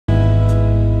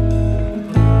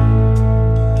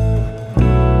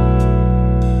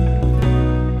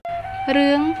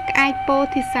រឿងក្អែកពោ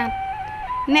ធិសត្វ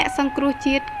អ្នកសង្គ្រោះ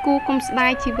ជាតិគូគុំស្ដា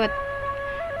យជីវិត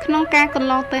ក្នុងការកន្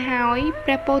លងទៅហើយព្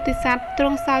រះពោធិសត្វទ្រ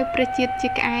ង់សោយព្រះជាតិជា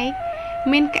ក្អែក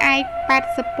មានក្អែក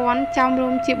80ពាន់ចំរួ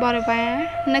មជាបរិវារ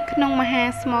នៅក្នុងមហា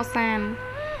ស្មោសាន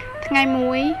ថ្ងៃ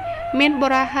មួយមានបុ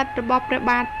រហិតរបស់ព្រះ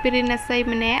បាទពិរិណសី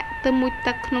ម្នាក់ទៅមុជ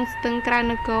ទឹកក្នុងស្ទឹងក្រៅ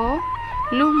នគរ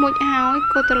លុះមុជហើយ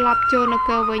ក៏ត្រឡប់ចូលនគ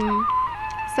រវិញ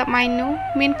សម័យនោះ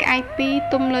មានក្អែកពីរ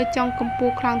ទុំលើចុងកំពូ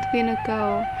លខ្លោងទ្វារនគរ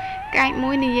ក្អែក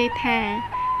មួយនិយាយថា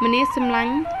មនាសម្លា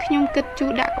ញ់ខ្ញុំគិតជូ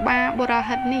រដាក់ក្បាលបុរ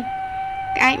ហិតនេះ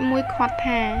ក្អែកមួយខាត់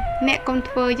ថាអ្នកកុំ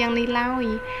ធ្វើយ៉ាងនេះឡើយ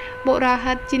បុរ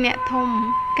ហិតជាអ្នកធំ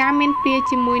ការមានពៀ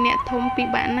ជាមួយអ្នកធំពិ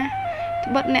បាកណាស់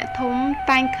ត្បិតអ្នកធំ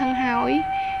តែងខឹងហើយ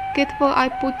គេធ្វើឲ្យ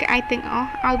ពូជក្អែកទាំងអស់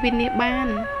ឲ្យវិនាសបាន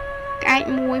ក្អែក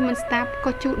មួយមិនស្ដាប់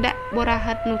ក៏ជូរដាក់បុរ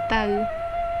ហិតនោះទៅ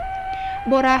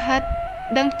បុរហិត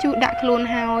ដឹងជូរដាក់ខ្លួន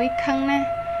ហើយខឹងណាស់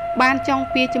បានចង់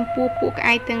ពៀចំពោះពួកក្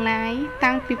អែកទាំងឡាយ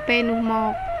តាំងពីពេលនោះម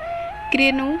កគ្រា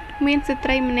នោះមានស្ត្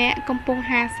រីម្នាក់កំពុង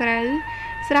ហាស្រូវ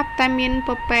ស្រាប់តែមានព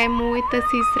ពែមួយទៅ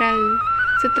ស៊ីស្រូវ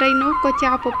ស្ត្រីនោះក៏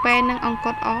ចោលពពែនឹងអង្ក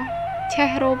ត់អស់ឆេះ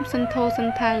រោមសន្ធោស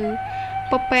ន្ធៅ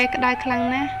ពពែក្តៅខ្លាំង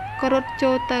ណាស់ក៏រត់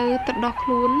ចូលទៅត្រដោះខ្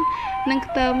លួននឹង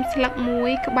ខ្ទើមស្លឹកមួ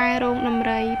យក្បែររោងដំ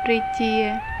រីព្រាជា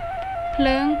ភ្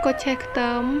លើងក៏ឆេះខ្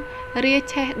ទើមរា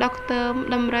ឆេះដុកខ្ទើម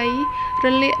ដំរីរ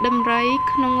លាកដំរី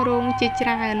ក្នុងរោងជាច្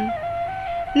រើន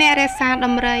អ្នករក្សា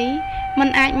ដំរីមិន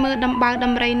អាចមើលដំបៅ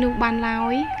ដំរីនោះបានឡើ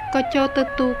យក៏ចូលទៅ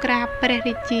ទូលក្រាបព្រះ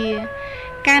រាជា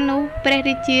កាលនោះព្រះ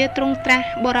រាជាទ្រង់ត្រាស់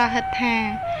បរហិតថា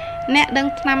អ្នកដឹង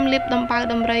ថ្នាំលាបដំបៅ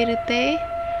ដំរីឬទេ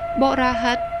បរ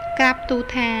ហិតក្រាបទូល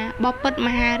ថាបពិតម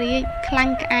ហារាជខ្លា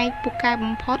ញ់ក្អែកពូកែ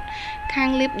បំផុតខាង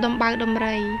លាបដំបៅដំ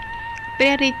រីព្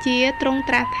រះរាជាទ្រង់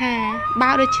ត្រាស់ថា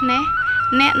បើដូច្នេះ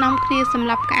អ្នកនាំគ្នាសម្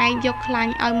លាប់ក្អែកយកខ្លា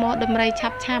ញ់ឲ្យមកដំរីឆា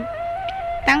ប់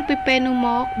តាំងពីពេលនោះម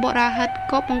កបរហិត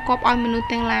ក៏បង្គាប់ឲ្យមនុស្ស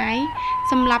ទាំងឡាយ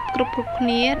សម្លាប់គ្រប់គ្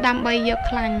នាដើម្បីយក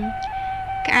ខ្លាញ់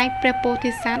ក្អែកព្រះពោ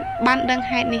ធិសត្វបានដឹង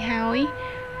ហេតុនេះហើយ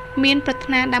មានប្រា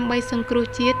ថ្នាដើម្បីសង្គ្រោះ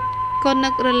ជាតិក៏នឹ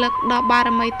ករលឹកដល់បារ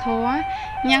មីធម៌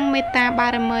ញ៉ាំងមេត្តាបា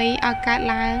រមីឲ្យកើត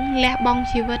ឡើងលះបង់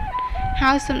ជីវិត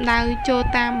ហើយសម្ដៅចូល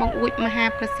តាមបង្អួចមហា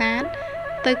ប្រាសាទ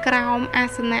ទៅក្រោមអា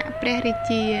សនៈព្រះរា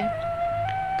ជា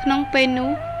ក្នុងពេលនោះ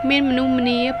មានមនុស្សម្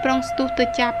នាប្រុងស្ទុះទៅ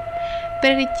ចាប់ព្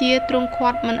រះរាជាទ្រង់ខា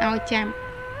ត់មិនឲ្យចាប់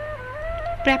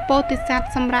ព្រះពោធិសត្វ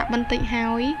សម្រាប់បន្តិចហើ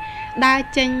យដើរ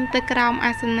ចេញទៅក្រោម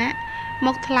អាសនៈម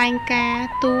កថ្លែងការ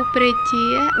ទូលព្រះរាជា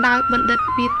ដោយបណ្ឌិត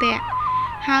វិទៈ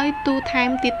ហើយទូលថែម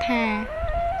ទៀតថា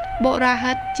បុរ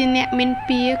ហិតជាអ្នកមាន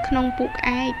ពៀក្នុងពួកក្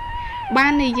អែកបា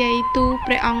ននិយាយទូល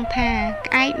ព្រះអង្គថា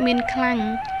ក្អែកមានខ្លាញ់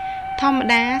ធម្ម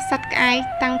តាសត្វក្អែក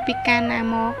តាំងពីកាលណា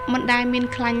មកមិនដែលមាន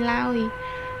ខ្លាញ់ឡើយ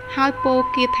ហើយពោល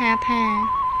គាថា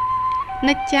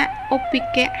និច្ចៈឧបិ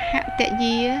កៈហត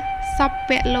យាស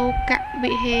ពៈលោកៈ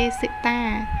វិហេសិតា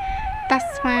ត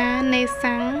ស្មានេ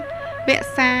សੰវ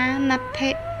សាណដ្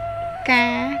ឋិ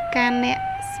កានៈ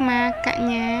ស្មាកញ្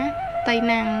ញាតៃ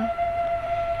ណាំង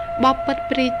បបិទ្ធ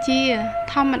ព្រះជា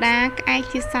ធម្មតាក្អែក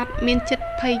ជាសត្វមានចិត្ត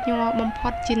ភ័យញ័របំផុ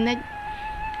តជានិច្ច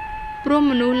ព្រោះ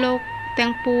មនុស្សលោកទាំ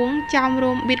ងពួងចោម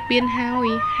រោមបៀតបៀនហើយ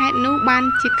ហេតុនោះបាន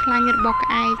ជាខ្លាញ់របស់ក្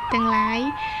អែកទាំងឡាយ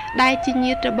ដែលជា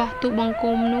ញាតិរបស់ទូបង្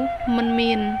គំនោះមិន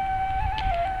មាន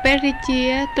ព្រះរាជា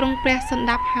ទ្រង់ព្រះសណ្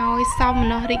ដាប់ហើយសោម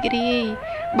នស្សរីករាយ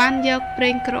បានយកប្រេ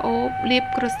ងក្រអូបលាប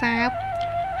ក្រសាប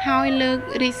ហើយលើក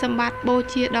រាជសម្បត្តិបូ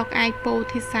ជាដល់ក្អែកពោ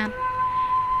ធិសត្វ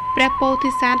ព្រះពោ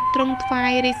ធិសត្វទ្រង់ថ្វា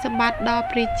យរាជសម្បត្តិដល់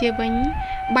ព្រះរាជាវិញ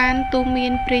បានទូលមា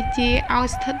នព្រះរាជាឲ្យ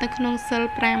ស្ថិតនៅក្នុងសិល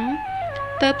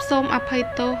5ទើបសូមអភ័យ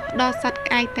ទោសដល់សត្វ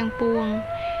ក្អែកទាំងពួង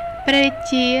ព្រះរា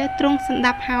ជាទ្រង់សណ្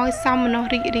ដាប់ហើយសោមនស្ស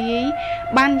រីករាយ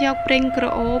បានយកប្រេងក្រ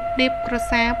អូបលាបក្រ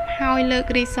សាបហើយលើ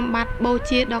ករាជសម្បត្តិបូ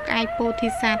ជាដល់ក្អែកពោធិ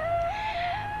សត្វ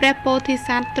ព្រះពោធិស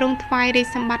ត្វទ្រង់ថ្វាយរាជ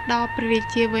សម្បត្តិដល់ព្រះរា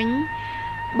ជាវិញ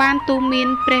បានទូលមាន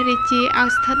ព្រះរាជាឲ្យ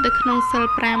ស្ថិតនៅក្នុងសិល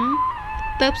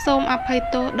5ទើបសូមអភ័យ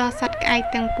ទោសដល់សត្វក្អែក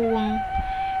ទាំងពួង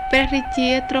ព្រះរាជា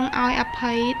ទ្រង់ឲ្យអ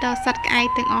ភ័យដល់សត្វក្អែក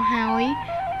ទាំងអស់ហើយ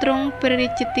ទ្រង់ព្រះរា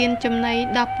ជទានចំណី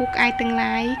ដល់ពួកក្អែកទាំង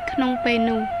ឡាយក្នុងពេល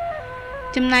នោះ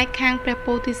ចំណែកខាងព្រះ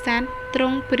ពោធិសត្វទ្រ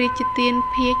ង់ព្រះរាជទាន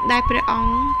ភាជដែលព្រះអ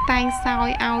ង្គតែងសោយ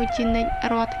ឲ្យជានិច្ច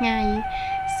រាល់ថ្ងៃ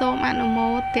សូមអនុមោ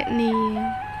ទនា